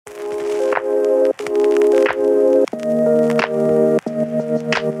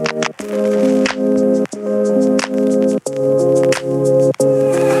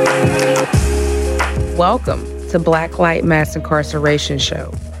welcome to Black Light Mass Incarceration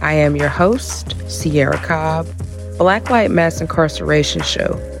Show. I am your host, Sierra Cobb. Black Light Mass Incarceration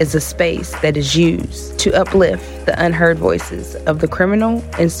Show is a space that is used to uplift the unheard voices of the criminal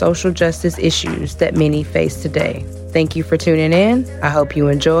and social justice issues that many face today. Thank you for tuning in. I hope you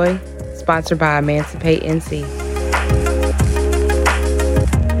enjoy. Sponsored by Emancipate NC.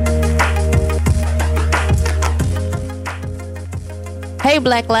 Hey,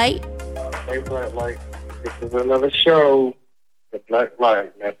 Black Light. Hey, Black Light. This is another show, the Black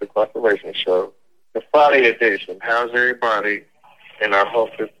Light Mass Incarceration Show. The Friday edition. How's everybody? And I hope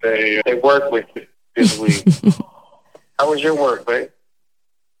that they work with you this week. How was your work, babe?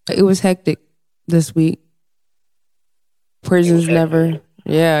 It was hectic this week. Prison's never...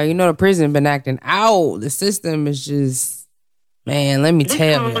 Yeah, you know the prison been acting out. The system is just... Man, let me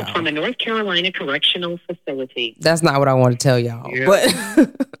tell y'all. From a North Carolina correctional facility. That's not what I want to tell y'all. Yeah.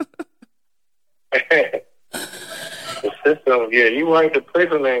 But... The system, yeah, you right. The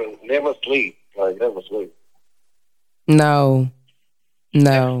prison ain't never sleep. Like, never sleep. No.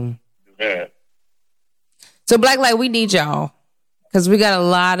 Yeah. So, Black Light, we need y'all. Because we got a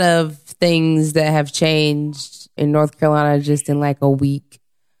lot of things that have changed in North Carolina just in like a week.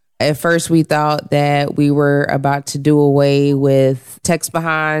 At first, we thought that we were about to do away with text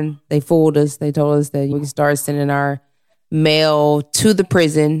behind. They fooled us. They told us that we could start sending our mail to the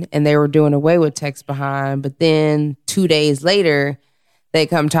prison, and they were doing away with text behind. But then 2 days later, they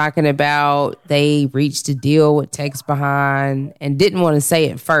come talking about they reached a deal with text behind and didn't want to say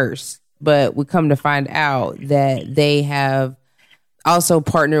it first. But we come to find out that they have also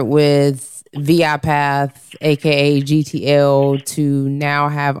partnered with VI-Path, aka GTL, to now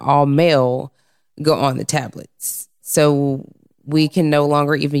have all mail go on the tablets. So we can no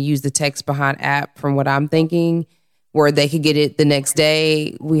longer even use the text behind app, from what I'm thinking, where they could get it the next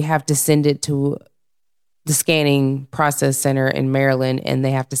day. We have to send it to the scanning process center in Maryland, and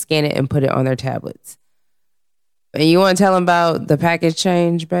they have to scan it and put it on their tablets. And you want to tell them about the package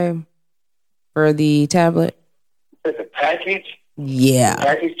change, babe, for the tablet? It's a package? Yeah.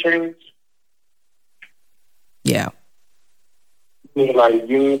 Package change? Yeah. You mean like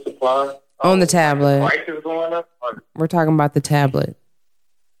union supply? On the tablet. Prices going up? We're talking about the tablet.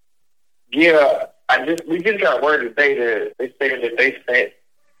 Yeah. We just got word today that they said that they sent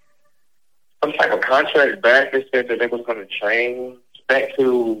some type of contract back. They said that they was going to change back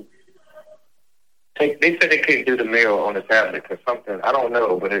to they said they couldn't do the mail on the tablet because something, I don't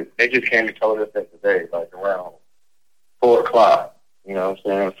know, but they just came and told us that today, like around 4 o'clock. You know what I'm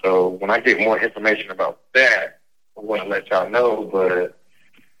saying? So when I get more information about that, I want to let y'all know, but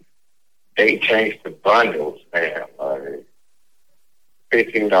they changed the bundles, man. Like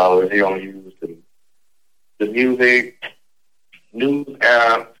 $15, you only use the music, news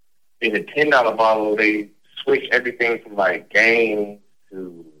app. In the $10 bundle, they switch everything from like games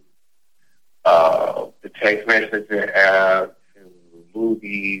to the text messaging app to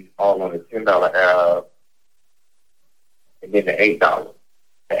movies, all on the $10 app, and then the $8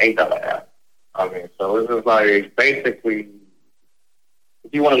 app. I mean, so it's just like basically,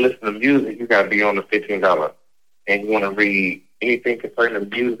 if you want to listen to music, you got to be on the $15, and you want to read anything concerning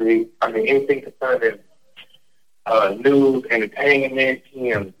music. I mean, anything concerning news, entertainment,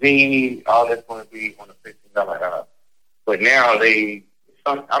 TMZ, all that's going to be on the $15 app. But now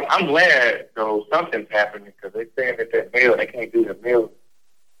I'm glad though something's happening because they're saying that mail, they can't do the mail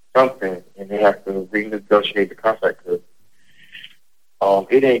something, and they have to renegotiate the contract because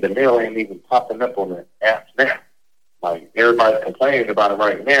the mail ain't even popping up on the apps now. Like everybody's complaining about it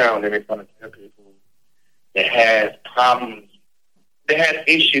right now, and then they're trying to tell people that has problems, that has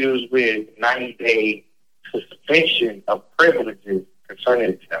issues with 90-day suspension of privileges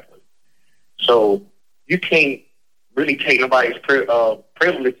concerning the tablet. So you can't really take nobody's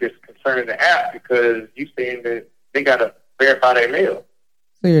privileges concerning the app because you saying that they got to verify their mail.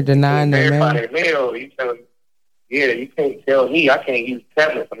 So you're denying their mail? Verify their mail. You tell them, yeah, you can't tell me I can't use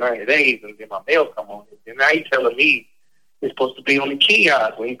tablet for 90 days and then my mail come on. And now you telling me it's supposed to be on the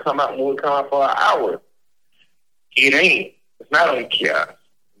kiosk when we come out for an hour. It ain't. It's not on the kiosk.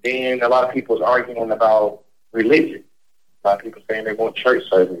 Then a lot of people is arguing about religion. A lot of people saying they want church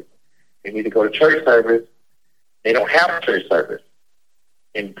service. They need to go to church service. They don't have church service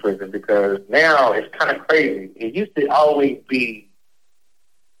in prison because now it's kind of crazy. It used to always be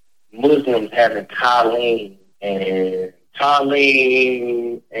Muslims having Talim and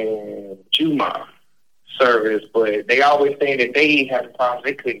Juma service, but they always saying that they had problems.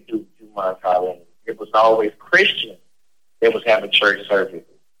 They couldn't do Juma and Talim. It was always Christians that was having church service.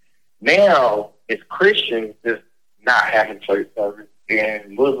 Now it's Christians just not having church service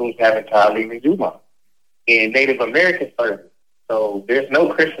and Muslims having Talim and Juma. in Native American service. So there's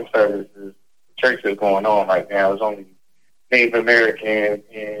no Christian services, churches going on right now. It's only Native American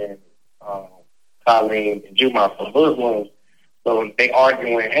and Colleen and Juma for Muslims. So they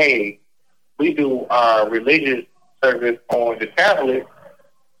arguing, hey, we do our religious service on the tablet.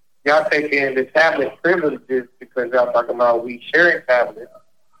 Y'all taking the tablet privileges because y'all talking about we sharing tablets,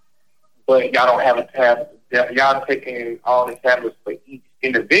 but y'all don't have a tablet. Y'all taking all the tablets for each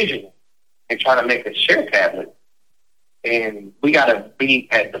individual and trying to make a share tablet. And we got to be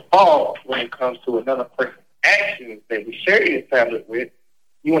at default when it comes to another person's actions that we share this tablet with.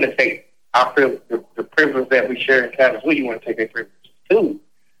 You want to take our the privilege that we share in tablets with, you want to take their privilege too,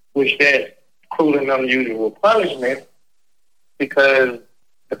 which that's cruel and unusual punishment because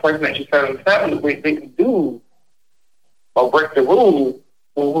the person that you share the tablet with, they can do or break the rules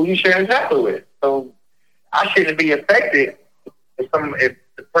for who you share the tablet with. So I shouldn't be affected if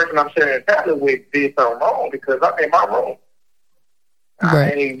the person I'm sharing the tablet with did something wrong because I'm in my room. Right. I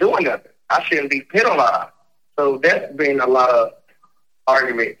ain't even doing nothing. I shouldn't be penalized. So that's been a lot of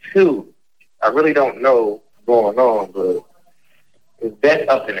argument too. I really don't know what's going on, but that's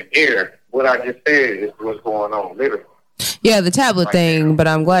up in the air. What I just said is what's going on, literally. Yeah, the tablet right thing, now. But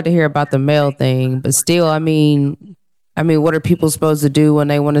I'm glad to hear about the mail thing. But still, I mean, what are people supposed to do when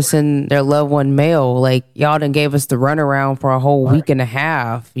they want to send their loved one mail? Like, y'all done gave us the runaround for a whole week and a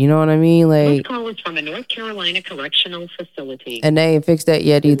half. You know what I mean? Like, this call is from a North Carolina correctional facility. And they ain't fixed that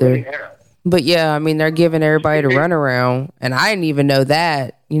yet either. But yeah, I mean, they're giving everybody the runaround. And I didn't even know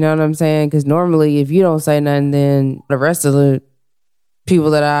that. You know what I'm saying? Because normally, if you don't say nothing, then the rest of the people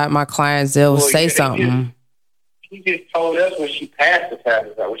my clients, they'll say something. She just told us when she passed the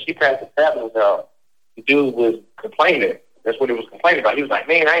tablets out. When she passed the tablets out, the dude was complaining. That's what he was complaining about. He was like,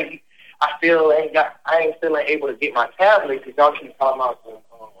 "Man, I still ain't able to get my tablet because y'all keep talking about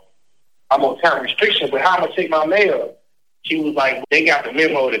I'm on time restriction, but how I'm gonna take my mail?" She was like, "They got the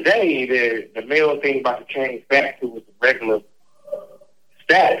memo today that the mail thing about to change back to the regular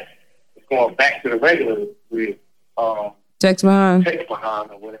status. It's going back to the regular with text behind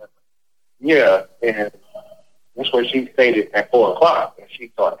or whatever." Yeah, and that's what she stated at 4:00, and she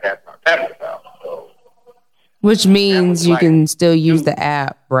started passing our tablets out. So. Which means you can still use the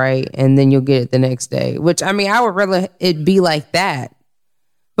app, right? And then you'll get it the next day. Which, I mean, I would rather it be like that.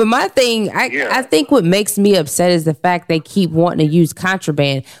 But my thing, I think what makes me upset is the fact they keep wanting to use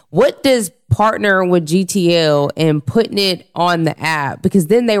contraband. What does partnering with GTL and putting it on the app? Because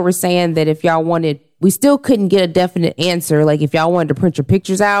then they were saying that if y'all wanted, we still couldn't get a definite answer. Like if y'all wanted to print your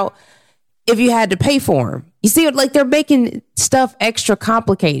pictures out, if you had to pay for them. You see, like they're making stuff extra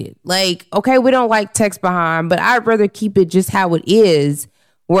complicated. Like, okay, we don't like text behind, but I'd rather keep it just how it is,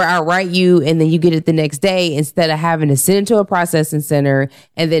 where I write you and then you get it the next day instead of having to send it to a processing center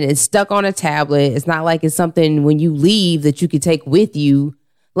and then it's stuck on a tablet. It's not like it's something when you leave that you could take with you.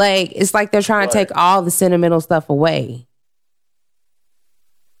 Like, it's like they're trying to take all the sentimental stuff away.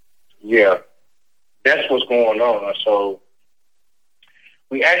 Yeah, that's what's going on. So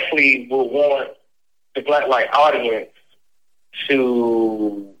we actually will want the Black Light audience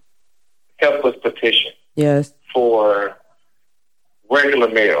to help us petition. Yes. For regular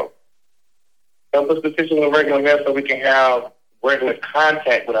mail. Help us petition for regular mail so we can have regular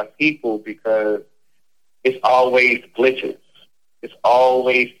contact with our people because it's always glitches. It's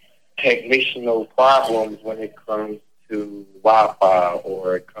always technical problems when it comes to Wi-Fi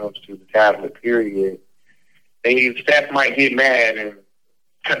or it comes to the tablet, period. Staff might get mad and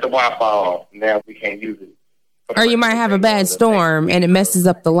cut the Wi-Fi off. Now we can't use it. Or you might have a bad storm and it messes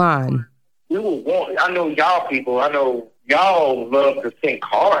up the line. I know y'all people, y'all love to send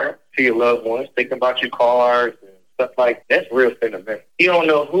cards to your loved ones, thinking about your cards and stuff like that. That's real sentimental. You don't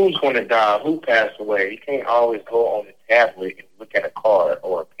know who's going to die, who passed away. You can't always go on the tablet and look at a card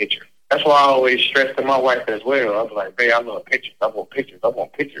or a picture. That's why I always stress to my wife as well. I was like, babe, I love pictures. I want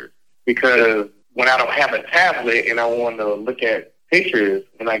pictures. Because when I don't have a tablet and I want to look at pictures,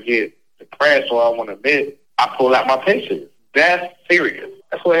 when I get depressed or I want to miss, I pull out my pictures. That's serious.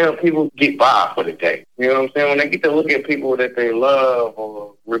 That's what helps people get by for the day. You know what I'm saying? When they get to look at people that they love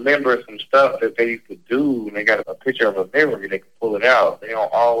or remember some stuff that they used to do and they got a picture of a memory, they can pull it out. They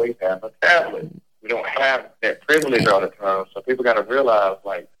don't always have a tablet. We don't have that privilege all the time. So people got to realize,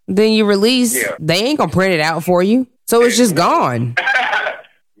 like... Then you release, they ain't going to print it out for you. So it's just gone.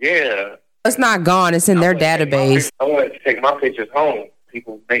 Yeah. It's not gone. It's in their database. I want to take my pictures home.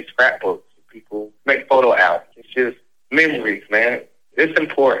 People make scrapbooks. People make photo albums. It's just memories, man. It's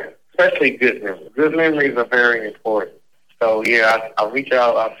important, especially good memories. Good memories are very important. So, yeah, I'll reach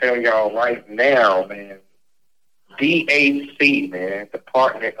out. I'll tell y'all right now, man. DAC, man,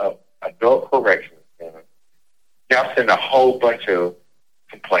 Department of Adult Corrections, man. y'all send a whole bunch of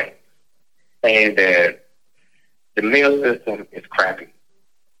complaints saying that the mail system is crappy.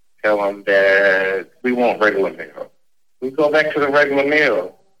 Tell them that we want regular mail. We go back to the regular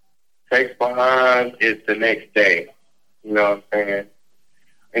mail. Text behind is the next day. You know what I'm saying?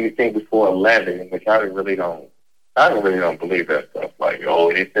 Anything before 11, which I really don't believe that stuff. Like,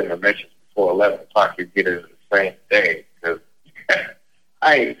 oh, they send a message before 11 o'clock, you get it the same day. Because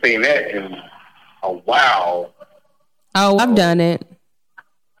I ain't seen that in a while. Oh, I've done it.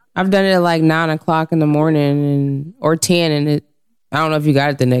 I've done it at like 9 o'clock in the morning or 10, and I don't know if you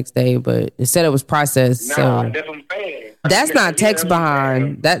got it the next day, but it said it was processed. Nah, so that's what I'm saying. That's not text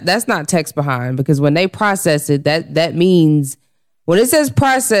behind. That's not text behind, because when they process it, that means when it says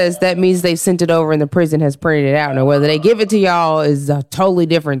process, that means they've sent it over and the prison has printed it out. Now, whether they give it to y'all is a totally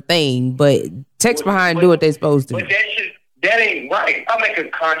different thing, but text behind do what they're supposed to. But that ain't right. I'll make a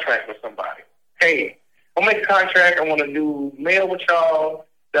contract with somebody. Hey, I'll make a contract. I want to do mail with y'all.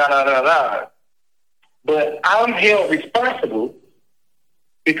 Da da da da. But I'm held responsible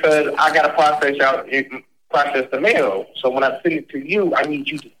because I got to process the mail. So when I send it to you, I need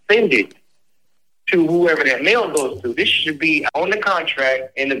you to send it to whoever that mail goes to. This should be on the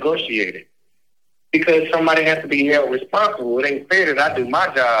contract and negotiated, because somebody has to be held responsible. It ain't fair that I do my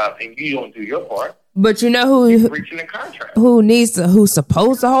job and you don't do your part. But you know who breaching the contract? Who's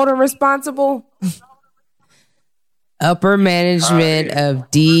supposed to hold them responsible? Upper management of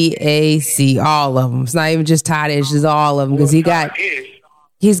DAC, all of them. It's not even just Todd Ish, it's all of them, because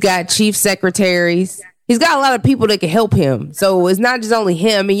he's got chief secretaries. He's got a lot of people that can help him. So it's not just only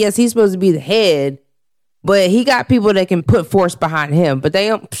him. And yes, he's supposed to be the head, but he got people that can put force behind him. But they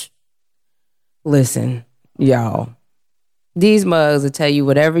don't. Listen, y'all. These mugs will tell you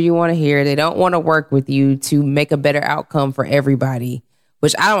whatever you want to hear. They don't want to work with you to make a better outcome for everybody,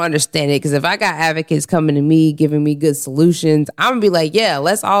 which I don't understand it. Because if I got advocates coming to me, giving me good solutions, I'm going to be like, yeah,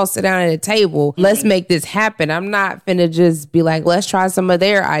 let's all sit down at a table. Let's make this happen. I'm not finna just be like, let's try some of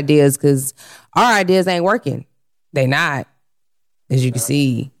their ideas, because our ideas ain't working. They not, as you can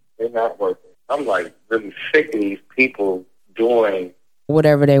see. They're not working. I'm like really sick of these people doing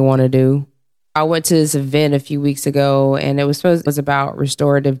whatever they want to do. I went to this event a few weeks ago, and it was about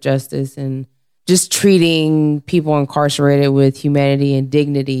restorative justice and just treating people incarcerated with humanity and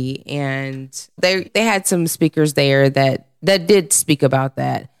dignity. And they had some speakers there that did speak about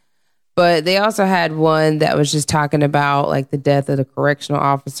that. But they also had one that was just talking about like the death of the correctional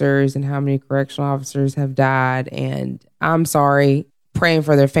officers and how many correctional officers have died. And I'm sorry, praying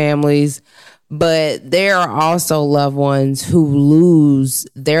for their families. But there are also loved ones who lose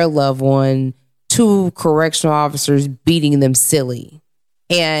their loved one to correctional officers beating them silly.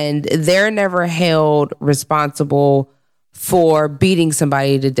 And they're never held responsible for beating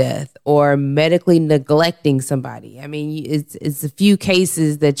somebody to death or medically neglecting somebody. I mean, it's a few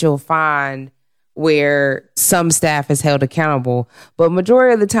cases that you'll find where some staff is held accountable, but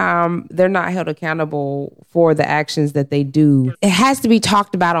majority of the time they're not held accountable for the actions that they do. It has to be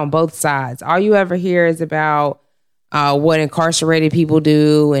talked about on both sides. All you ever hear is about what incarcerated people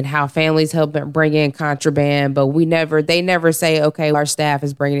do and how families help bring in contraband, but they never say, okay, our staff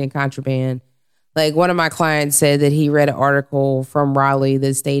is bringing in contraband. Like one of my clients said that he read an article from Raleigh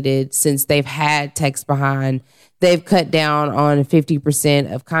that stated since they've had text behind, they've cut down on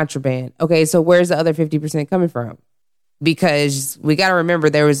 50% of contraband. Okay, so where's the other 50% coming from? Because we got to remember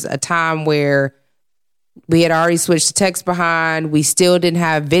there was a time where we had already switched to text behind. We still didn't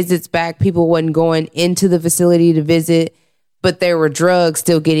have visits back. People wasn't going into the facility to visit, but there were drugs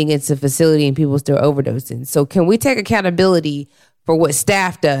still getting into the facility and people still overdosing. So can we take accountability for what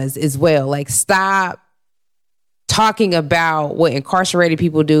staff does as well? Like, stop talking about what incarcerated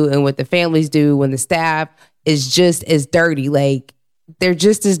people do and what the families do when the staff is just as dirty. Like, they're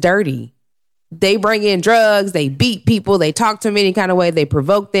just as dirty. They bring in drugs, they beat people, they talk to them any kind of way, they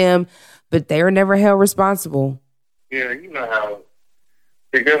provoke them, but they were never held responsible. Yeah, you know how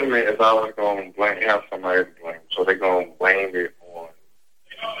the government is always going to have somebody to blame, so they're going to blame it on,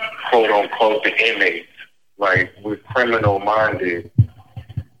 quote unquote, the inmates. Like, we're criminal minded,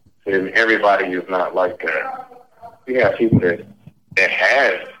 and everybody is not like that. You have people that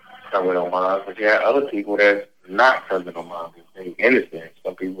have criminal minds, but you have other people that's not criminal minded, they're innocent.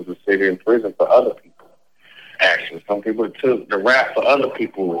 Some people just sit in prison for other people's actions. Some people took the rap for other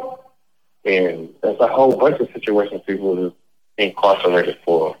people, and there's a whole bunch of situations people are incarcerated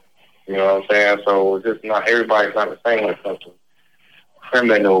for. You know what I'm saying? So it's just not everybody's not the same when it comes to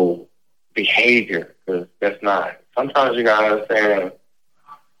criminal behavior, because that's not. Sometimes you gotta understand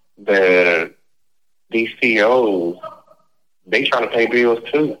that these CEOs, they trying to pay bills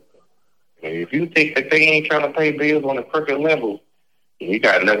too. And if you think that they ain't trying to pay bills on a crooked level, you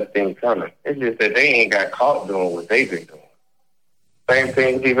got another thing coming. It's just that they ain't got caught doing what they've been doing. Same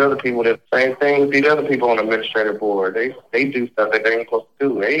thing with these other people. Same thing with these other people on the administrative board. They do stuff that they ain't supposed to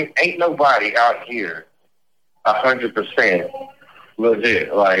do. Ain't nobody out here 100%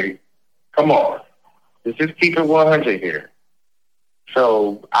 legit. Like, come on, let's just keep it 100 here.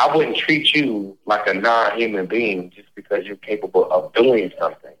 So I wouldn't treat you like a non-human being just because you're capable of doing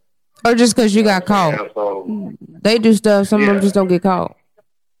something. Or just because you got caught. So, they do stuff, some of them just don't get caught.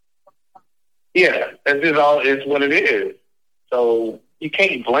 Yeah, that's just all, it's what it is. So you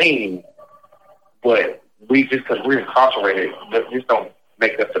can't blame what we just because we're incarcerated. Just don't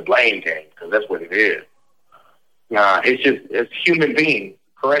make us a blame game because that's what it is. Nah, it's human beings.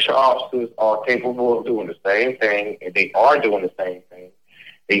 Correctional officers are capable of doing the same thing, and they are doing the same thing.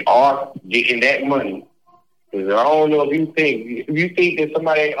 They are getting that money. Because I don't know if you think that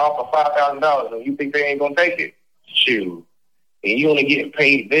somebody ain't offer $5,000 and you think they ain't gonna take it, shoot. And you only getting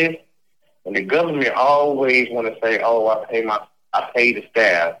paid this, and the government always want to say, "Oh, I pay the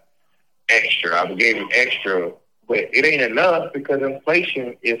staff extra. I gave them extra," but it ain't enough because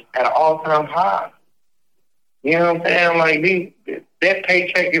inflation is at an all-time high. You know what I'm saying? Like that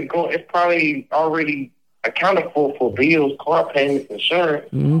paycheck it's probably already accounted for bills, car payments, insurance,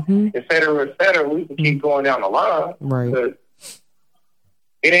 et cetera, et cetera. We can keep going down the line. Right.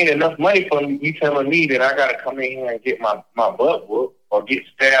 It ain't enough money for you telling me that I got to come in here and get my butt whooped or get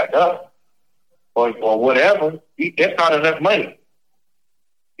stabbed up or whatever. That's not enough money.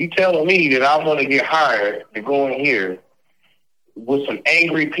 You telling me that I want to get hired to go in here with some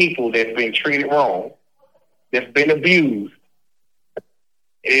angry people that's been treated wrong, that's been abused,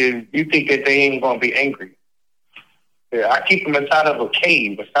 is you think that they ain't going to be angry. Yeah, I keep them inside of a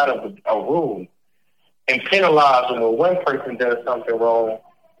cave, inside of a room, and penalize them when one person does something wrong,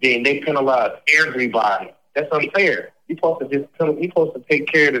 then they penalize everybody. That's unfair. You're supposed to take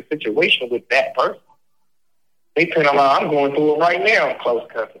care of the situation with that person. They penalize. I'm going through it right now in close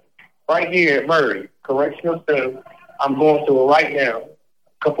custody. Right here at Murray, Correctional Center. I'm going through it right now.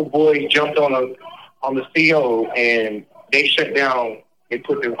 A couple boys jumped on the CO and they shut down. They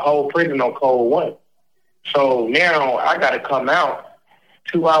put the whole prison on code 1. So now I got to come out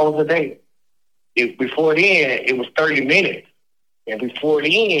 2 hours a day. Before then, it was 30 minutes. And before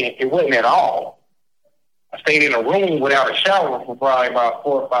then, it wasn't at all. I stayed in a room without a shower for probably about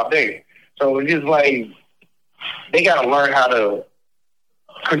 4 or 5 days. So it's just like, they got to learn how to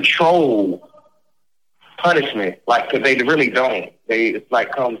control punishment, like, because they really don't. It's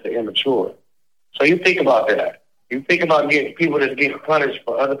like comes to immature. So you think about that. You think about getting people that's getting punished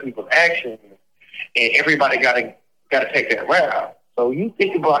for other people's actions, and everybody got to take that route. So you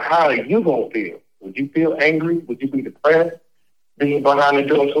think about how you gonna feel. Would you feel angry? Would you be depressed? Being behind the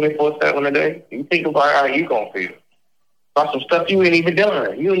door 24/7 a day? You think about how you gonna feel. About some stuff you ain't even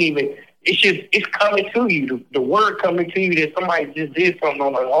done. You ain't even. It's coming to you. The word coming to you that somebody just did something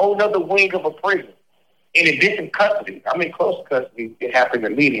on a whole other wing of a prison in a different custody. I'm in close custody. It happened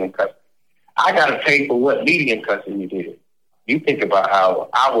in medium custody. I got to pay for what medium custody you did. You think about how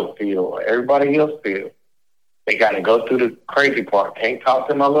I would feel or everybody else feel. They got to go through the crazy part. Can't talk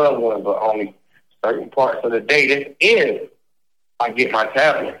to my loved one, but only certain parts of the day. This is I get my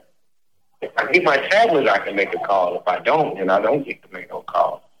tablet. If I get my tablet, I can make a call. If I don't, then I don't get to make no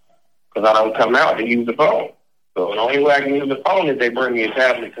call. Because I don't come out to use the phone. So the only way I can use the phone is they bring me a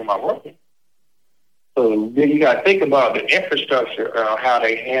tablet to my room. So then you got to think about the infrastructure of how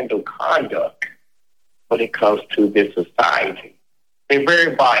they handle conduct when it comes to this society. They're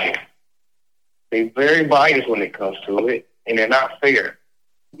very biased. They're very biased when it comes to it, and they're not fair.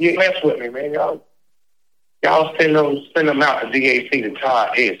 You mess with me, man. Y'all send them out to DAC to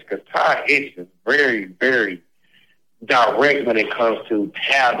Todd Itch, because Todd Itch is very, very direct when it comes to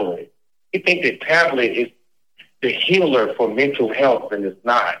tablet. You think that tablet is the healer for mental health, and it's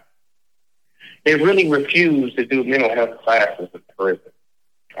not. They really refuse to do mental health classes in prison.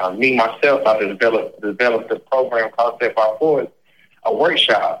 Me, myself, I developed a program called Step Out Forward, a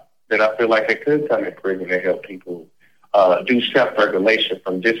workshop that I feel like they could come in prison to help people do self-regulation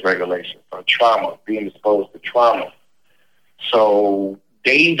from dysregulation, from trauma, being exposed to trauma. So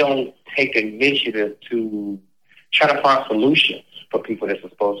they don't take initiative to try to find solutions for people that's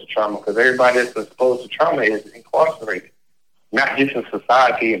exposed to trauma, because everybody that's exposed to trauma is incarcerated. Not just in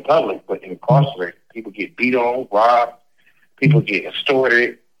society and public, but incarcerated. People get beat on, robbed, people get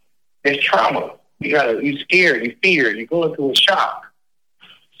extorted. There's trauma. You scared, you fear, you go into a shock.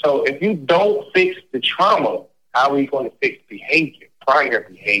 So if you don't fix the trauma, how are you going to fix behavior, prior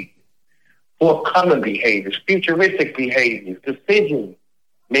behavior, forthcoming behaviors, futuristic behaviors, decisions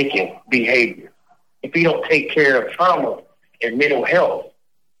making behavior. If you don't take care of trauma and mental health,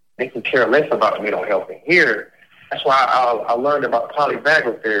 they can care less about mental health. And here, that's why I learned about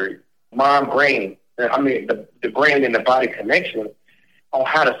polyvagal theory, mind-brain, the brain and the body connection on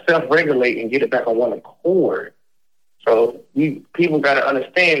how to self-regulate and get it back on one accord. So people got to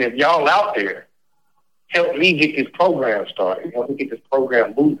understand, if y'all out there, help me get this program started. Help me get this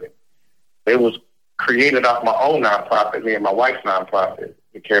program moving. It was created off my own nonprofit, me and my wife's nonprofit,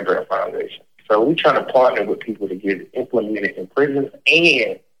 the Care Bear Foundation. So we're trying to partner with people to get it implemented in prisons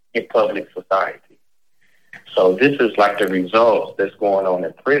and in public society. So this is like the results that's going on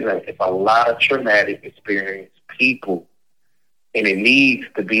in prison. It's a lot of traumatic experienced people, and it needs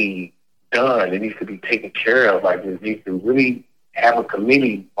to be done. It needs to be taken care of. Like, it needs to really have a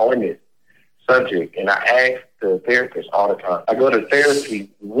committee on this subject. And I ask the therapist all the time. I go to therapy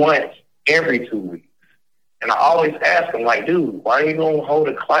once every 2 weeks. And I always ask them, like, dude, why are you going to hold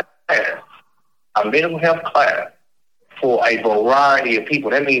a class, a mental health class, for a variety of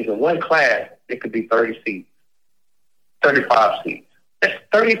people? That means in one class, it could be 30 seats, 35 seats. That's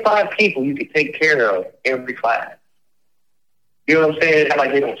 35 people you can take care of every class. You know what I'm saying? It's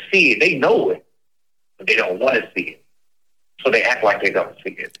like they don't see it. They know it, but they don't want to see it. So they act like they don't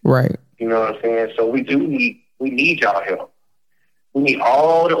see it. Right. You know what I'm saying? So we need y'all help. We need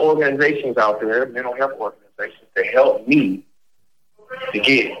all the organizations out there, mental health organizations, to help me to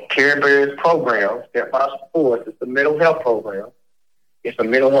get Care Bears program, Step by Step. It's a mental health program. It's a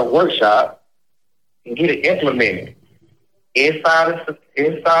mental health workshop, and get it implemented inside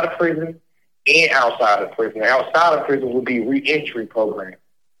of prison and outside of prison. Outside of prison would be re-entry program.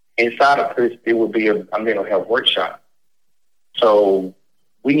 Inside of prison, it would be a mental health workshop. So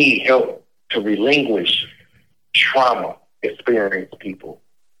we need help to relinquish trauma experienced people.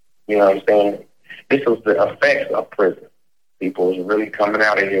 You know what I'm saying? This was the effects of prison. People was really coming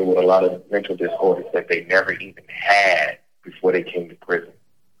out of here with a lot of mental disorders that they never even had before they came to prison.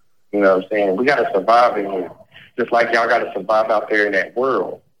 You know what I'm saying? We got to survive in here. Just like y'all got to survive out there in that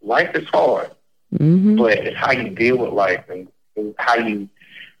world. Life is hard, but it's how you deal with life and how you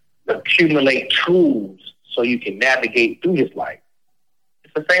accumulate tools so you can navigate through this life.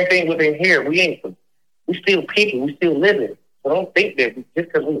 It's the same thing within here. We still people. We still living. So don't think that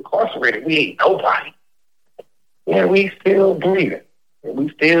just because we're incarcerated, we ain't nobody. Yeah, we still breathing. And we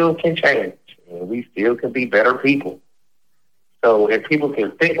still can change. And we still can be better people. So if people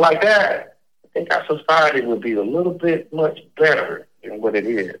can think like that, I think our society would be a little bit much better than what it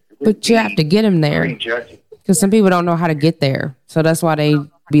is. But you have to get them there. Because some people don't know how to get there. So that's why they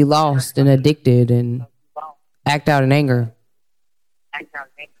be lost and addicted and act out in anger.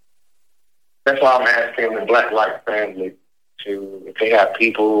 That's why I'm asking the Black Life family to, if they have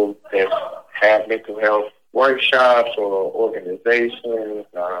people that have mental health workshops or organizations,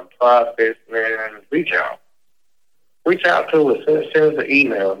 nonprofits, man, reach out. Reach out to us. Send us an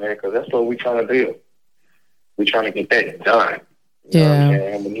email, man, because that's what we're trying to do. We're trying to get that done. You know what I'm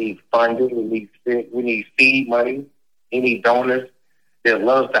saying? We need funding. We need seed money. We need donors that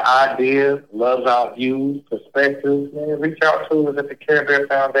loves the idea, loves our views, perspectives, man. Reach out to us at the Care Bear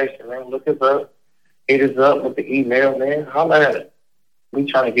Foundation, man. Look us up. Hit us up with the email, man. Holler at us. We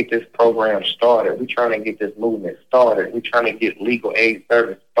trying to get this program started. We trying to get this movement started. We trying to get legal aid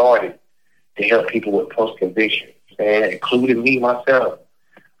service started to help people with post-conviction, and including me, myself.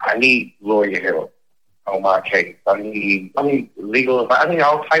 I need lawyer help on my case. I need legal advice. I need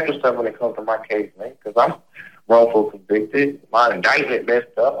all types of stuff when it comes to my case, man, because I'm wrongful convicted. My indictment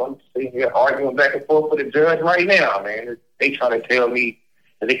messed up. I'm sitting here arguing back and forth with the judge right now, man. They trying to tell me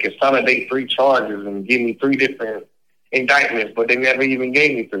that they can consolidate 3 charges and give me 3 different indictments, but they never even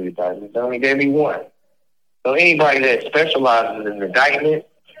gave me 3 indictments. They only gave me 1. So anybody that specializes in indictment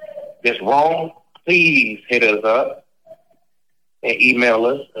that's wrong, please hit us up and email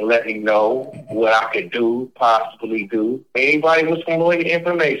us and let me know what I could do, possibly do. Anybody with some lawyer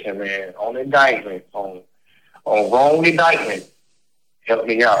information, man, on indictments, on wrong indictment, help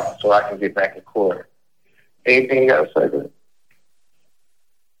me out so I can get back in court. Anything you got to say to it?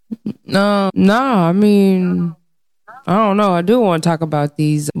 No, I mean, I don't know. I do want to talk about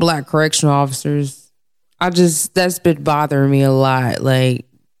these Black correctional officers. That's been bothering me a lot. Like,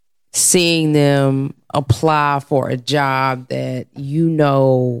 seeing them apply for a job that you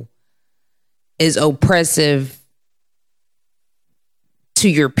know is oppressive to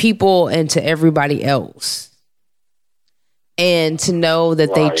your people and to everybody else. And to know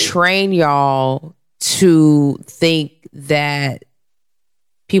that they train y'all to think that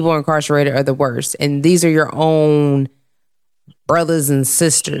people incarcerated are the worst. And these are your own brothers and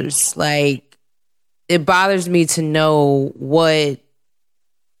sisters. Like, it bothers me to know what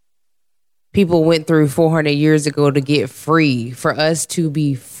people went through 400 years ago to get free, for us to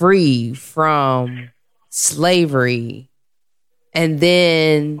be free from slavery, and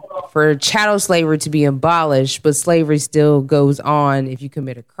then for chattel slavery to be abolished, but slavery still goes on if you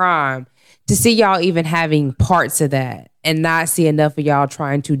commit a crime. To see y'all even having parts of that and not see enough of y'all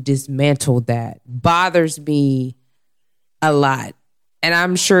trying to dismantle that bothers me a lot. And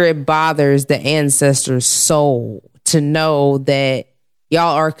I'm sure it bothers the ancestors' soul to know that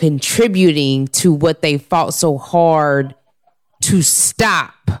y'all are contributing to what they fought so hard to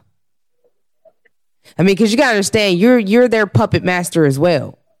stop. I mean, because you got to understand, you're their puppet master as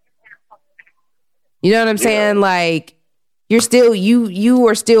well. You know what I'm saying? Like, you're still, you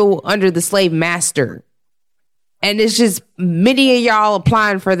are still under the slave master. And it's just many of y'all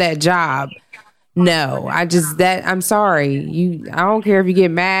applying for that job. No, I'm sorry. I don't care if you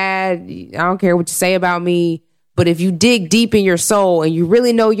get mad. I don't care what you say about me. But if you dig deep in your soul and you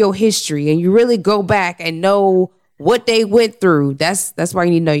really know your history and you really go back and know what they went through, that's why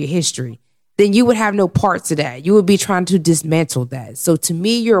you need to know your history. Then you would have no parts of that. You would be trying to dismantle that. So to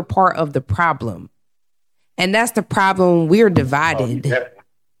me, you're a part of the problem. And that's the problem. We're divided.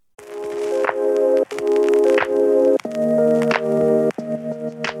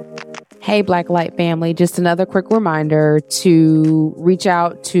 Hey, Black Light family, just another quick reminder to reach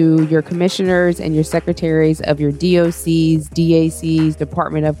out to your commissioners and your secretaries of your DOCs, DACs,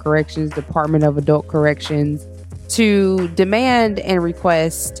 Department of Corrections, Department of Adult Corrections, to demand and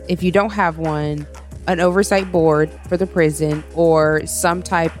request, if you don't have one, an oversight board for the prison or some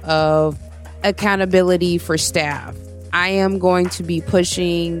type of accountability for staff. I am going to be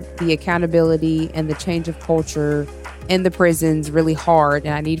pushing the accountability and the change of culture in the prisons really hard,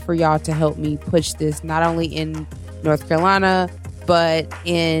 and I need for y'all to help me push this not only in North Carolina but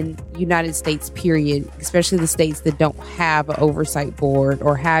in United States period, especially the states that don't have an oversight board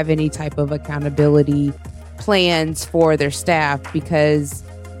or have any type of accountability plans for their staff. Because,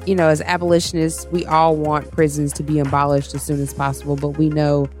 you know, as abolitionists, we all want prisons to be abolished as soon as possible, but we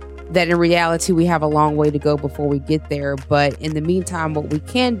know that in reality we have a long way to go before we get there. But in the meantime, what we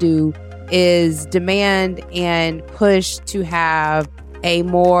can do is demand and push to have a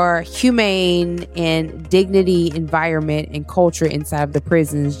more humane and dignity environment and culture inside of the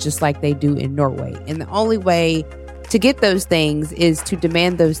prisons, just like they do in Norway. And the only way to get those things is to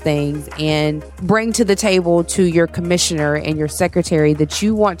demand those things and bring to the table to your commissioner and your secretary that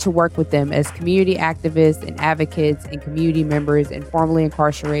you want to work with them as community activists and advocates and community members and formerly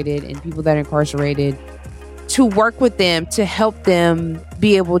incarcerated and people that are incarcerated, to work with them to help them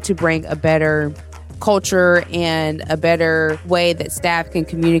be able to bring a better culture and a better way that staff can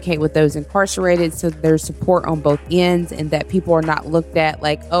communicate with those incarcerated, so there's support on both ends and that people are not looked at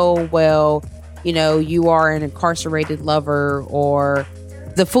like, oh, well, you know, you are an incarcerated lover, or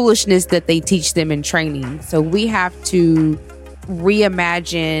the foolishness that they teach them in training. So we have to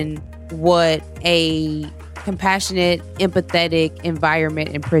reimagine what a compassionate, empathetic environment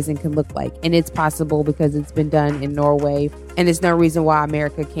in prison can look like. And it's possible because it's been done in Norway, and there's no reason why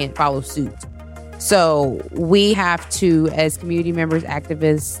America can't follow suit. So we have to, as community members,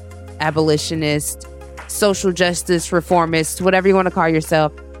 activists, abolitionists, social justice reformists, whatever you want to call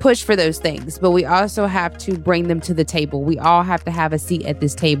yourself, push for those things. But we also have to bring them to the table. We all have to have a seat at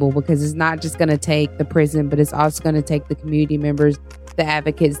this table, because it's not just going to take the prison, but it's also going to take the community members, the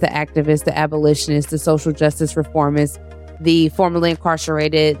advocates, the activists, the abolitionists, the social justice reformists, the formerly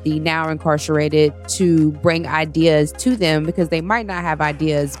incarcerated, the now incarcerated, to bring ideas to them, because they might not have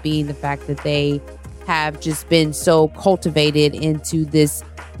ideas, being the fact that they have just been so cultivated into this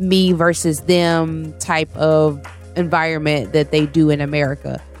me versus them type of environment that they do in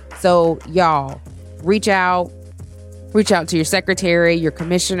America. So y'all, reach out to your secretary, your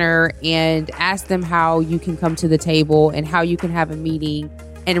commissioner, and ask them how you can come to the table and how you can have a meeting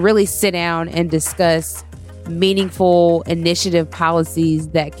and really sit down and discuss meaningful initiative policies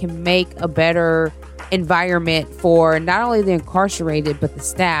that can make a better environment for not only the incarcerated, but the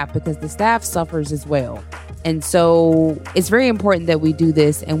staff, because the staff suffers as well. And so it's very important that we do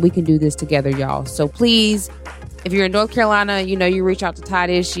this, and we can do this together, y'all. So please, if you're in North Carolina, you know, you reach out to Todd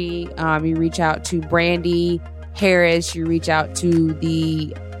Ishii, you reach out to Brandy Harris, you reach out to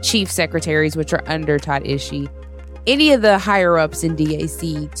the chief secretaries, which are under Todd Ishii, any of the higher ups in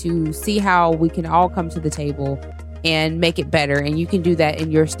DAC, to see how we can all come to the table and make it better. And you can do that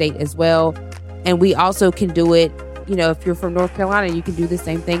in your state as well. And we also can do it, you know, if you're from North Carolina, you can do the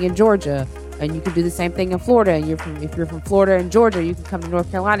same thing in Georgia, and you can do the same thing in Florida. And if you're from Florida and Georgia, you can come to North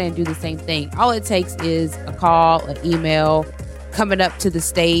Carolina and do the same thing. All it takes is a call, an email, coming up to the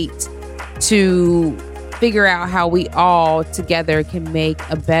state to figure out how we all together can make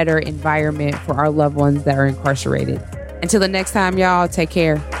a better environment for our loved ones that are incarcerated. Until the next time, y'all, take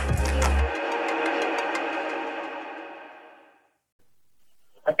care.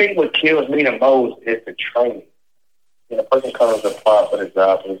 I think what kills me the most is the training. When a person comes to apply for the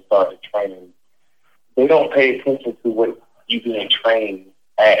job and they start the training, they don't pay attention to what you're being trained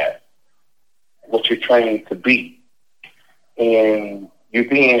as, what you're trained to be. And you're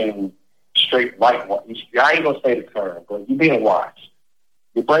being straight whitewashed. I ain't going to say the term, but you're being washed.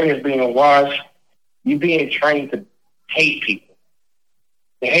 Your brain is being washed. You're being trained to hate people.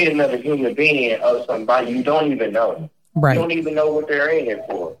 To hate another human being or somebody you don't even know. Right. You don't even know what they're in here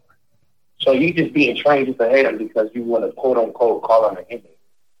for. So you just being trained just to hate them because you want to quote unquote call them an enemy.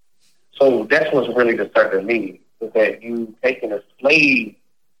 So that's what's really disturbing me, is that you taking a slave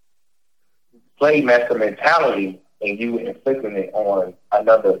master mentality and you inflicting it on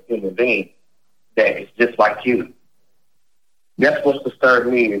another human being that is just like you. That's what's disturbed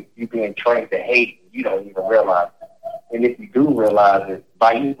me, is you being trained to hate and you don't even realize it. And if you do realize it,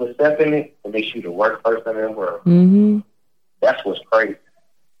 by you accepting it, it makes you the worst person in the world. Mm-hmm. That's what's crazy.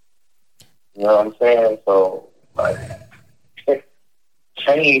 You know what I'm saying? So, like,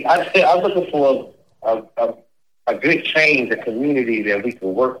 change. I'm looking for a good change, a community that we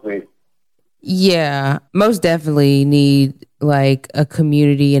can work with. Yeah, most definitely need like a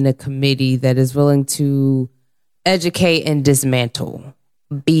community and a committee that is willing to educate and dismantle,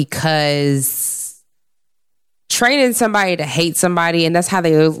 because training somebody to hate somebody, and that's how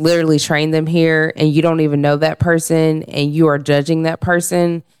they literally train them here, and you don't even know that person and you are judging that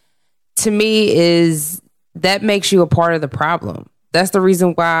person, to me is that makes you a part of the problem. That's the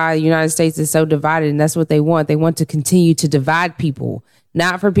reason why the United States is so divided, and that's what they want. They want to continue to divide people,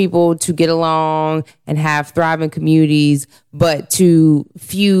 not for people to get along and have thriving communities, but to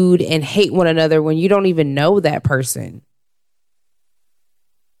feud and hate one another when you don't even know that person.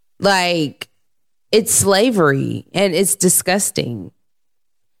 Like, it's slavery and it's disgusting.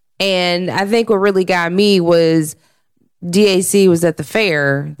 And I think what really got me was DAC was at the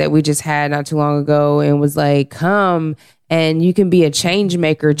fair that we just had not too long ago and was like, come and you can be a change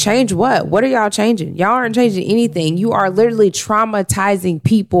maker. Change what? What are y'all changing? Y'all aren't changing anything. You are literally traumatizing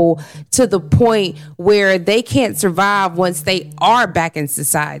people to the point where they can't survive once they are back in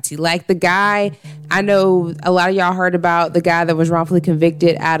society. Like the guy, I know a lot of y'all heard about the guy that was wrongfully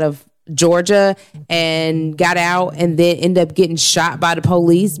convicted out of Georgia and got out and then ended up getting shot by the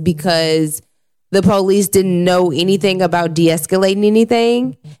police because the police didn't know anything about de-escalating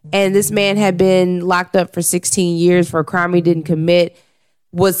anything. And this man had been locked up for 16 years for a crime he didn't commit,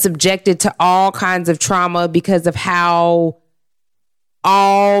 was subjected to all kinds of trauma because of how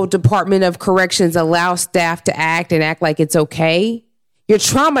all Department of Corrections allow staff to act and act like it's okay. You're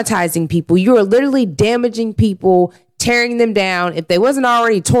traumatizing people. You are literally damaging people, tearing them down. If they wasn't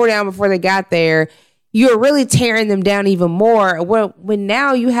already tore down before they got there, you're really tearing them down even more. When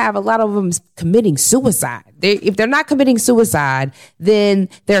now you have a lot of them committing suicide. If they're not committing suicide, then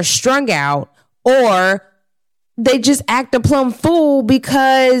they're strung out or they just act a plumb fool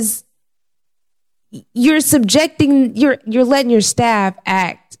because you're letting your staff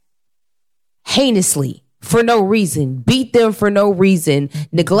act heinously for no reason, beat them for no reason,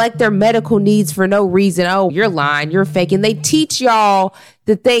 neglect their medical needs for no reason. Oh, you're lying, you're faking. They teach y'all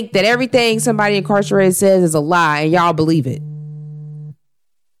to think that everything somebody incarcerated says is a lie and y'all believe it.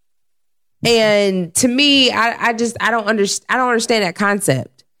 And to me, I don't understand that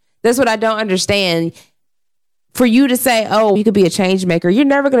concept. That's what I don't understand. For you to say, oh, you could be a change maker. You're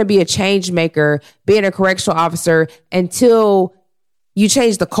never going to be a change maker being a correctional officer until you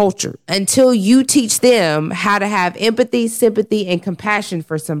change the culture, until you teach them how to have empathy, sympathy, and compassion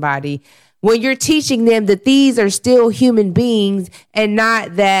for somebody. When you're teaching them that these are still human beings and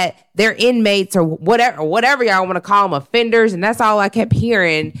not that they're inmates or whatever y'all want to call them, offenders. And that's all I kept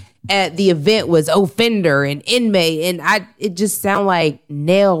hearing at the event was offender and inmate. And it just sounded like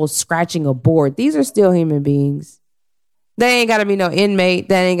nails scratching a board. These are still human beings. They ain't got to be no inmate.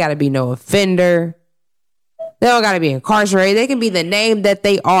 They ain't got to be no offender. They don't got to be incarcerated. They can be the name that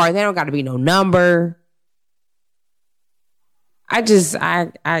they are. They don't got to be no number.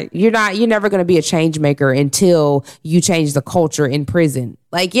 You're never going to be a change maker until you change the culture in prison.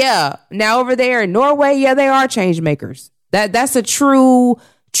 Like, yeah, now over there in Norway, yeah, they are change makers. That's a true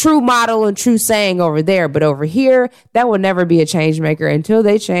model and true saying over there. But over here, that will never be a change maker until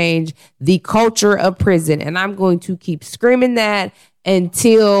they change the culture of prison. And I'm going to keep screaming that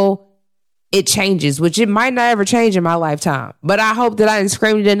until it changes, which it might not ever change in my lifetime. But I hope that I didn't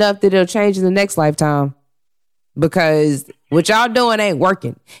scream it enough that it'll change in the next lifetime. because what y'all doing ain't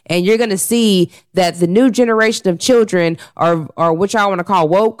working. And you're going to see that the new generation of children are what y'all want to call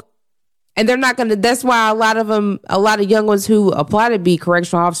woke. And they're not going to, that's why a lot of young ones who apply to be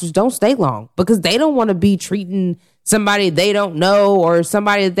correctional officers don't stay long, because they don't want to be treating somebody they don't know or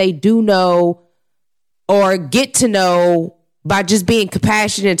somebody that they do know or get to know by just being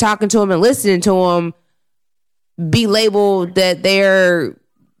compassionate and talking to them and listening to them, be labeled that they're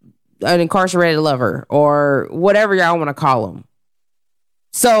an incarcerated lover or whatever y'all want to call them.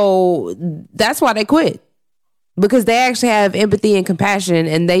 So that's why they quit. Because they actually have empathy and compassion,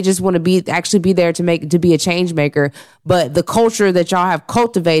 and they just want to be there to be a change maker. But the culture that y'all have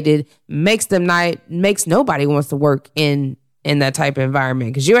cultivated makes nobody wants to work in that type of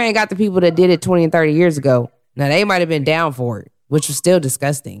environment. Because you ain't got the people that did it 20 and 30 years ago. Now they might have been down for it, which was still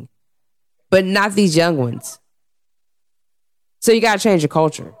disgusting, but not these young ones. So you got to change your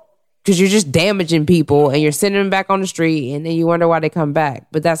culture, because you're just damaging people and you're sending them back on the street, and then you wonder why they come back.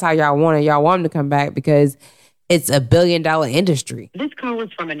 But that's how y'all want it. Y'all want them to come back because it's $1 billion industry. This call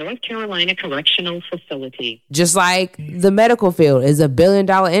is from a North Carolina correctional facility. Just like the medical field is $1 billion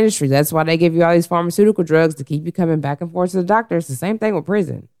industry. That's why they give you all these pharmaceutical drugs to keep you coming back and forth to the doctor. It's the same thing with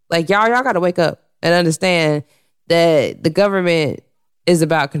prison. Like, y'all got to wake up and understand that the government is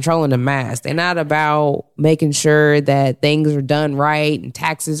about controlling the mass. They're not about making sure that things are done right and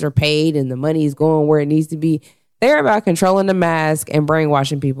taxes are paid and the money is going where it needs to be. They're about controlling the mass and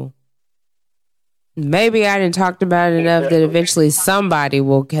brainwashing people. Maybe I didn't talk about it enough that eventually somebody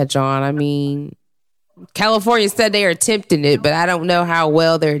will catch on. I mean, California said they are attempting it, but I don't know how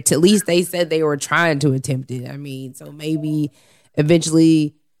well at least they said they were trying to attempt it. I mean, so maybe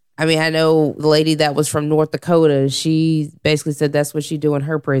eventually, I mean, I know the lady that was from North Dakota, she basically said that's what she do in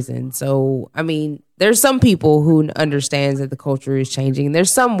her prison. So, I mean, there's some people who understands that the culture is changing.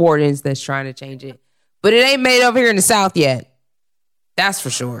 There's some wardens that's trying to change it, but it ain't made over here in the South yet. That's for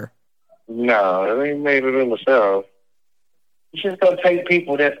sure. No, it ain't made it in the South. It's just gonna take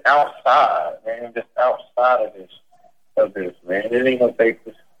people that's outside, man, just outside of this, man. It ain't gonna take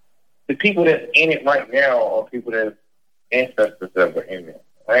this. The people that's in it right now are people that's ancestors that were in it.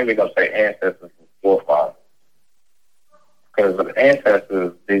 I ain't even gonna say ancestors and forefathers, because the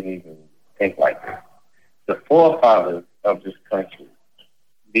ancestors didn't even think like this. The forefathers of this country,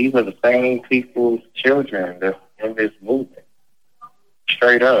 these are the same people's children that's in this movement,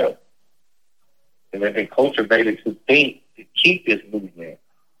 straight up. And they've been cultivated to think, to keep this movement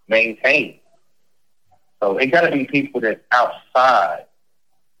maintained. So it got to be people that's outside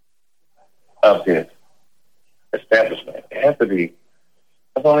of this establishment. It has to be.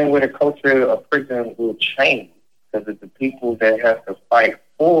 That's the only way the culture of prison will change, because it's the people that have to fight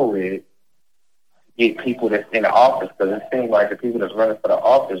for it to get people that's in the office, because it seems like the people that's running for the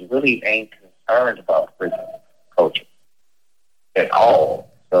office really ain't concerned about prison culture at all.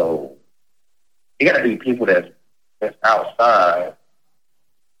 So you got to be people that's outside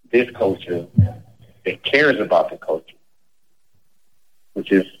this culture that cares about the culture,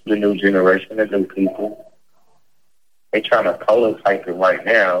 which is the new generation, the new people. They trying to prototype it right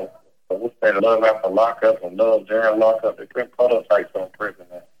now. So what's that, love after lockup and love during lockup? They print prototypes on prison.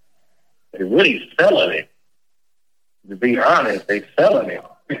 They're really selling it. To be honest, they selling it.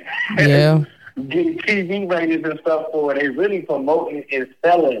 Yeah. Getting TV ratings and stuff for it. They really promoting and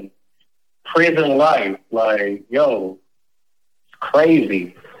selling prison life. Like, yo, it's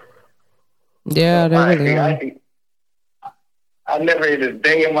crazy. Yeah, so they really are. I never in a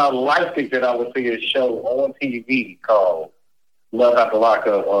day in my life think that I would see a show on TV called Love After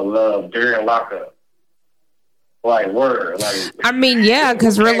Lockup or Love During Lockup. Like, word. Like, I mean, yeah,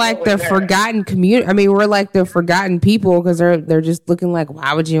 because we're like the forgotten community. I mean, we're like the forgotten people, because they're just looking like,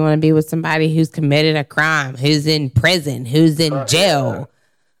 why would you want to be with somebody who's committed a crime, who's in prison, who's in jail?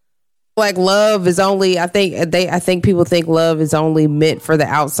 Like, love is only, I think people think love is only meant for the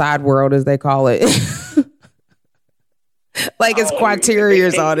outside world, as they call it. Like it's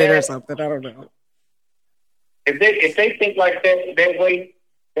criterias on it or something. I don't know. If they think like that way,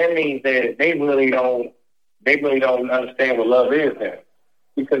 that means that they really don't understand what love is then.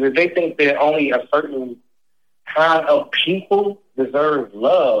 Because if they think that only a certain kind of people deserve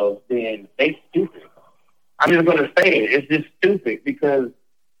love, then they stupid. I'm just gonna say it. It's just stupid, because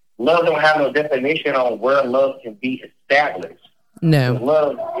love don't have no definition on where love can be established. No.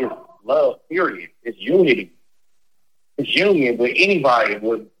 Love is love, period. It's unity. It's union with anybody,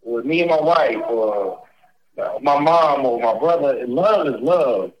 with me and my wife, or my mom, or my brother. Love is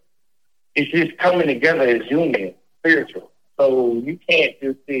love. It's just coming together as union, spiritual. So you can't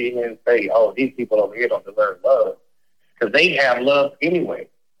just sit here and say, oh, these people over here don't deserve love, because they have love anyway.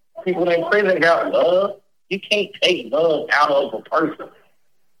 People in prison got love. You can't take love out of a person.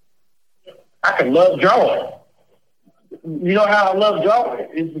 I can love drawing. You know how I love drawing?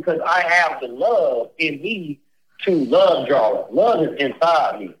 It's because I have the love in me to love drawing. Love is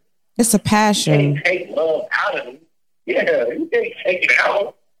inside me. It's a passion. You can't take love out of me. Yeah, you can't take it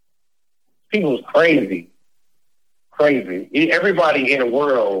out. People's crazy. Crazy. Everybody in the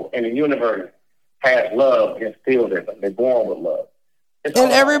world, in the universe, has love instilled in them. They're born with love. And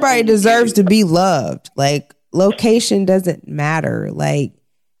everybody deserves to be loved. Like, location doesn't matter. Like,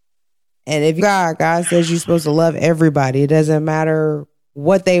 and if God says you're supposed to love everybody, it doesn't matter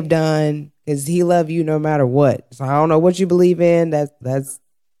what they've done, because he loves you no matter what. So I don't know what you believe in.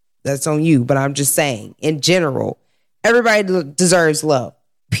 That's on you. But I'm just saying, in general, everybody deserves love,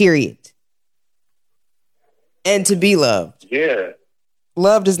 period. And to be loved. Yeah.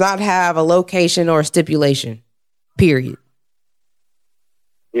 Love does not have a location or a stipulation, period.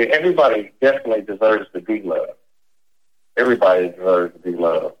 Yeah, everybody definitely deserves to be loved. Everybody deserves to be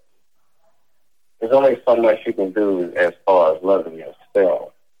loved. There's only so much you can do as far as loving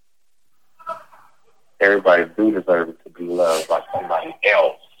yourself. Everybody do deserve to be loved by somebody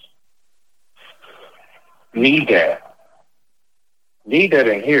else. Need that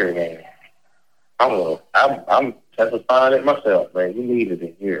in here, man. I'm testifying it myself, man. You need it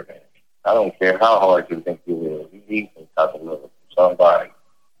in here, man. I don't care how hard you think you will. You need some type of love from somebody.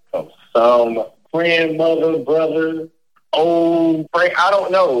 From some friend, mother, brother, old friend. I don't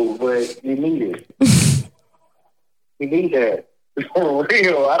know, but you need it. You need that. For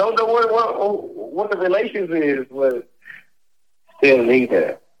real. I don't know what the relations is, but still need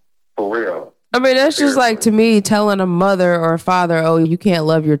that. For real. I mean, that's just like, to me, telling a mother or a father, oh, you can't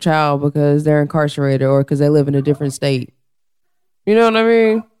love your child because they're incarcerated or because they live in a different state. You know what I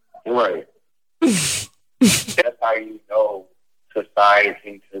mean? Right. That's how you know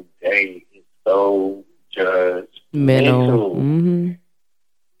society today is so judgmental. Mm-hmm.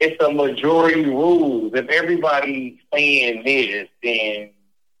 It's a majority rules. If everybody's saying this, then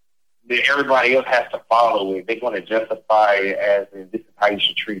everybody else has to follow it. They're going to justify it as in, this is how you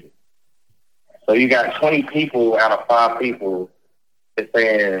should treat it. So you got 20 people out of 5 people that's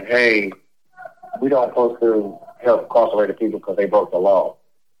saying, hey, we don't supposed to help incarcerated people because they broke the law.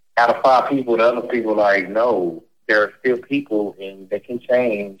 Out of 5 people, the other people like, no, there are still people and they can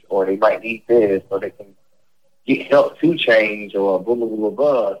change, or they might need this, or they can get help to change, or blah, blah, blah,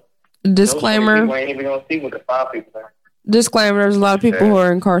 blah. Disclaimer. You ain't even going to see what the 5 people are. Disclaimer, there's a lot of people who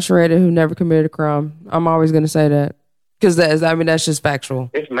are incarcerated who never committed a crime. I'm always going to say that. Because that's just factual.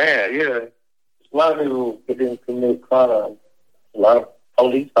 It's mad, yeah. A lot of people didn't commit crimes. A lot of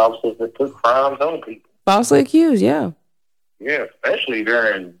police officers that put crimes on people. Falsely accused, yeah. Yeah, especially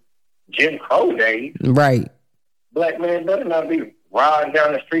during Jim Crow days. Right. Black man better not be riding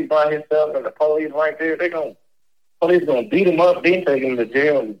down the street by himself and the police right there. Police gonna beat him up, then take him to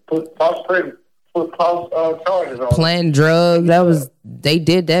jail and put false charges on him. Planting drugs. They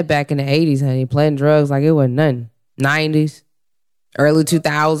did that back in the 80s, honey. Planting drugs like it wasn't nothing. 90s, early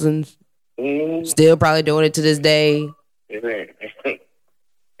 2000s. Mm-hmm. Still probably doing it to this day.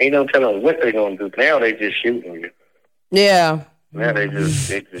 Ain't no telling what they're gonna do. Now they just shooting you. Yeah. Now they just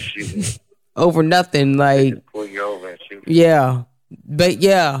shooting you. Over nothing, like, pull you over and shoot you. Yeah. But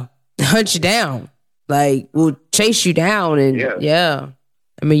yeah, hunt you down. Like, we'll chase you down and yeah.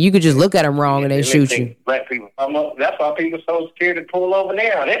 I mean, you could just look at them wrong and they shoot you. Black people come up. That's why people are so scared to pull over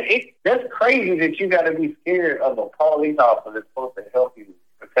now. That's crazy that you got to be scared of a police officer that's supposed to help you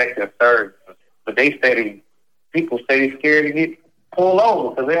protect your service. But people say they're scared to get pulled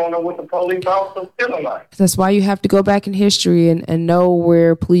over because they don't know what the police officer's feeling like. That's why you have to go back in history and know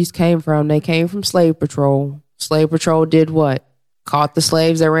where police came from. They came from slave patrol. Slave patrol did what? Caught the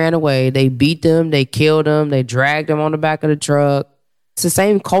slaves that ran away. They beat them. They killed them. They dragged them on the back of the truck. It's the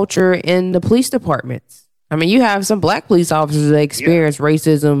same culture in the police departments. I mean, you have some black police officers that experience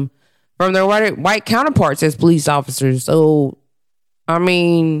racism from their white counterparts as police officers. So, I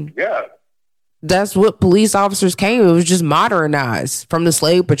mean, that's what police officers came. It was just modernized from the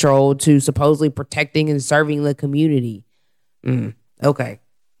slave patrol to supposedly protecting and serving the community. Okay.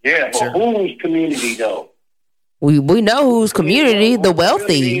 Yeah, but whose community though? We know whose community. The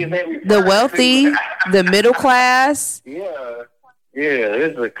wealthy, the middle class. Yeah,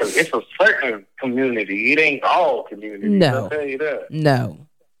 it's a certain community. It ain't all communities. No, I'll tell you that. No.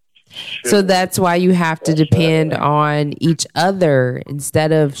 Sure. So that's why you have to depend on each other.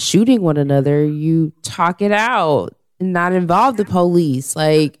 Instead of shooting one another, you talk it out and not involve the police.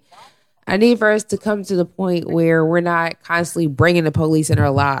 Like, I need for us to come to the point where we're not constantly bringing the police in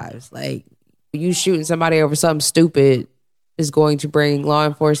our lives. Like, you shooting somebody over something stupid, is going to bring law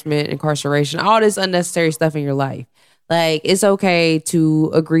enforcement, incarceration, all this unnecessary stuff in your life. Like, it's okay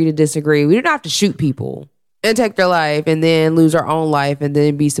to agree to disagree. We don't have to shoot people and take their life and then lose our own life and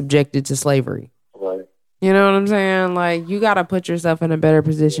then be subjected to slavery. Right. You know what I'm saying? Like, you got to put yourself in a better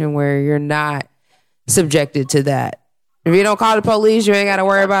position where you're not subjected to that. If you don't call the police, you ain't got to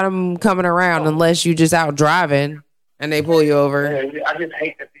worry about them coming around unless you just out driving and they pull you over. Man, I just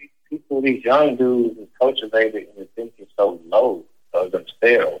hate that these people, these young dudes, is cultivated and thinking so low of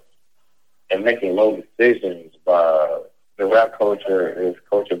themselves and making low decisions by the rap culture is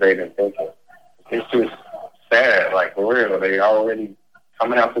cultivating thinking. It's just sad, like for real. They already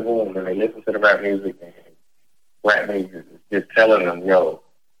coming out the womb and they listen to the rap music and rap music is just telling them, yo,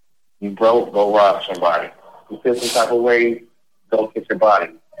 you broke, go rob somebody. You feel some type of way, go get your body.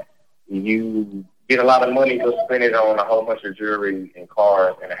 You get a lot of money, go spend it on a whole bunch of jewelry and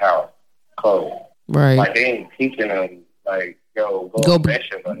cars and a house, clothes. Right. Like, they ain't teaching them, like, yo, go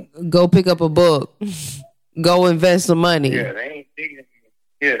invest your money. Go pick up a book. Go invest some money. Yeah, they ain't teaching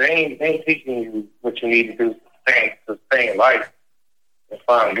you. Yeah, they ain't teaching you what you need to do to sustain life and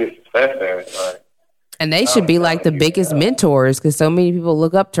find good success in it. Like, and they should be like the biggest mentors because so many people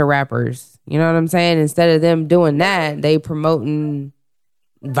look up to rappers. You know what I'm saying? Instead of them doing that, they promoting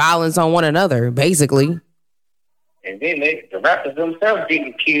violence on one another, basically. And then the rappers themselves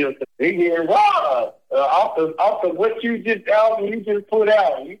getting killed because they getting robbed off of what you just put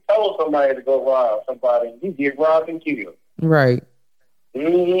out. You told somebody to go rob somebody, you get robbed and killed. Right.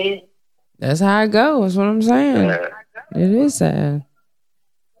 Mm-hmm. That's how it goes. That's what I'm saying. Yeah. It is sad.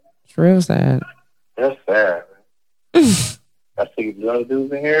 It's real sad. That's sad, man. I see young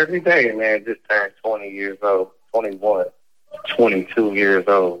dudes in here every day, man, just turned 20 years old, 21, 22 years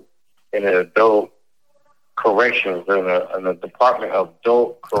old in an adult corrections, in a department of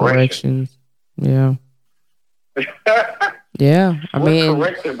adult corrections. Yeah. Yeah. What's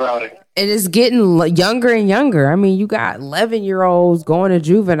correct about it? It is getting younger and younger. I mean, you got 11-year-olds going to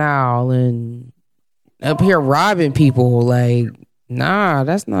juvenile and up here robbing people. Like, nah,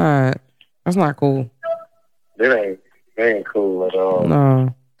 that's not cool. It ain't cool at all.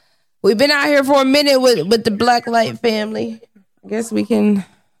 No. We've been out here for a minute with the Black Light family. I guess we can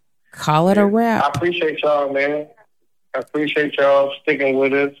call it a wrap. I appreciate y'all, man. I appreciate y'all sticking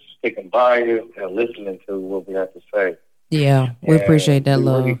with us, sticking by us, and listening to what we have to say. Yeah, we appreciate that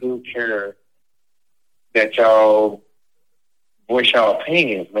love. We really do care that y'all voice y'all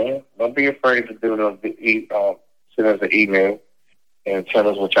opinions, man. Don't be afraid to do them. Send us an email and tell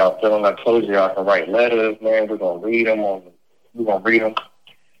us what y'all feeling. I told you y'all can write letters, man. We're gonna read them.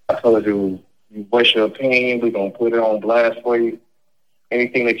 I told you voice your opinion. We're gonna put it on blast for you.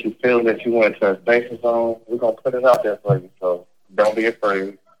 Anything that you feel that you want to touch bases on, we're gonna put it out there for you. So don't be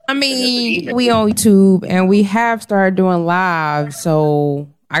afraid. I mean, we on YouTube and we have started doing live, so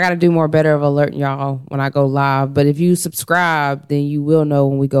I got to do better of alerting y'all when I go live. But if you subscribe, then you will know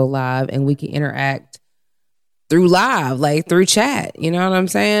when we go live and we can interact through live, like through chat. You know what I'm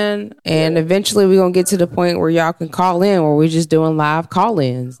saying? And eventually we're going to get to the point where y'all can call in, where we're just doing live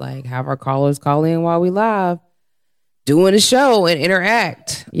call-ins, like have our callers call in while we live, doing a show and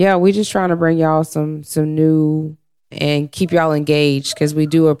interact. Yeah, we just trying to bring y'all some new and keep y'all engaged because we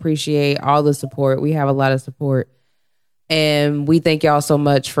do appreciate all the support. We have a lot of support. And we thank y'all so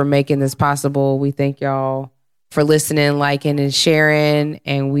much for making this possible. We thank y'all for listening, liking, and sharing.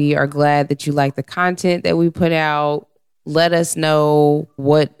 And we are glad that you like the content that we put out. Let us know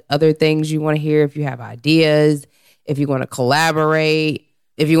what other things you want to hear. If you have ideas, if you want to collaborate,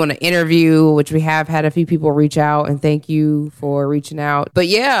 if you want to interview, which we have had a few people reach out, and thank you for reaching out. But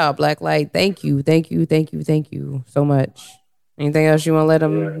yeah, Black Light, thank you so much. Anything else you want to let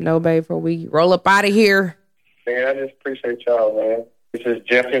them know, babe, before we roll up out of here? Man, I just appreciate y'all, man. This is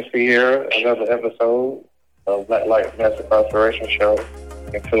Jeff and Sierra, another episode of Black Light Master Conservation Show.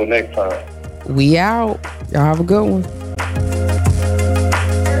 Until next time. We out. Y'all have a good one.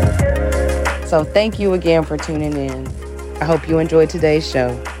 So thank you again for tuning in. I hope you enjoyed today's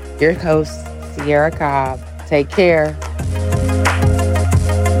show. Your host, Sierra Cobb. Take care.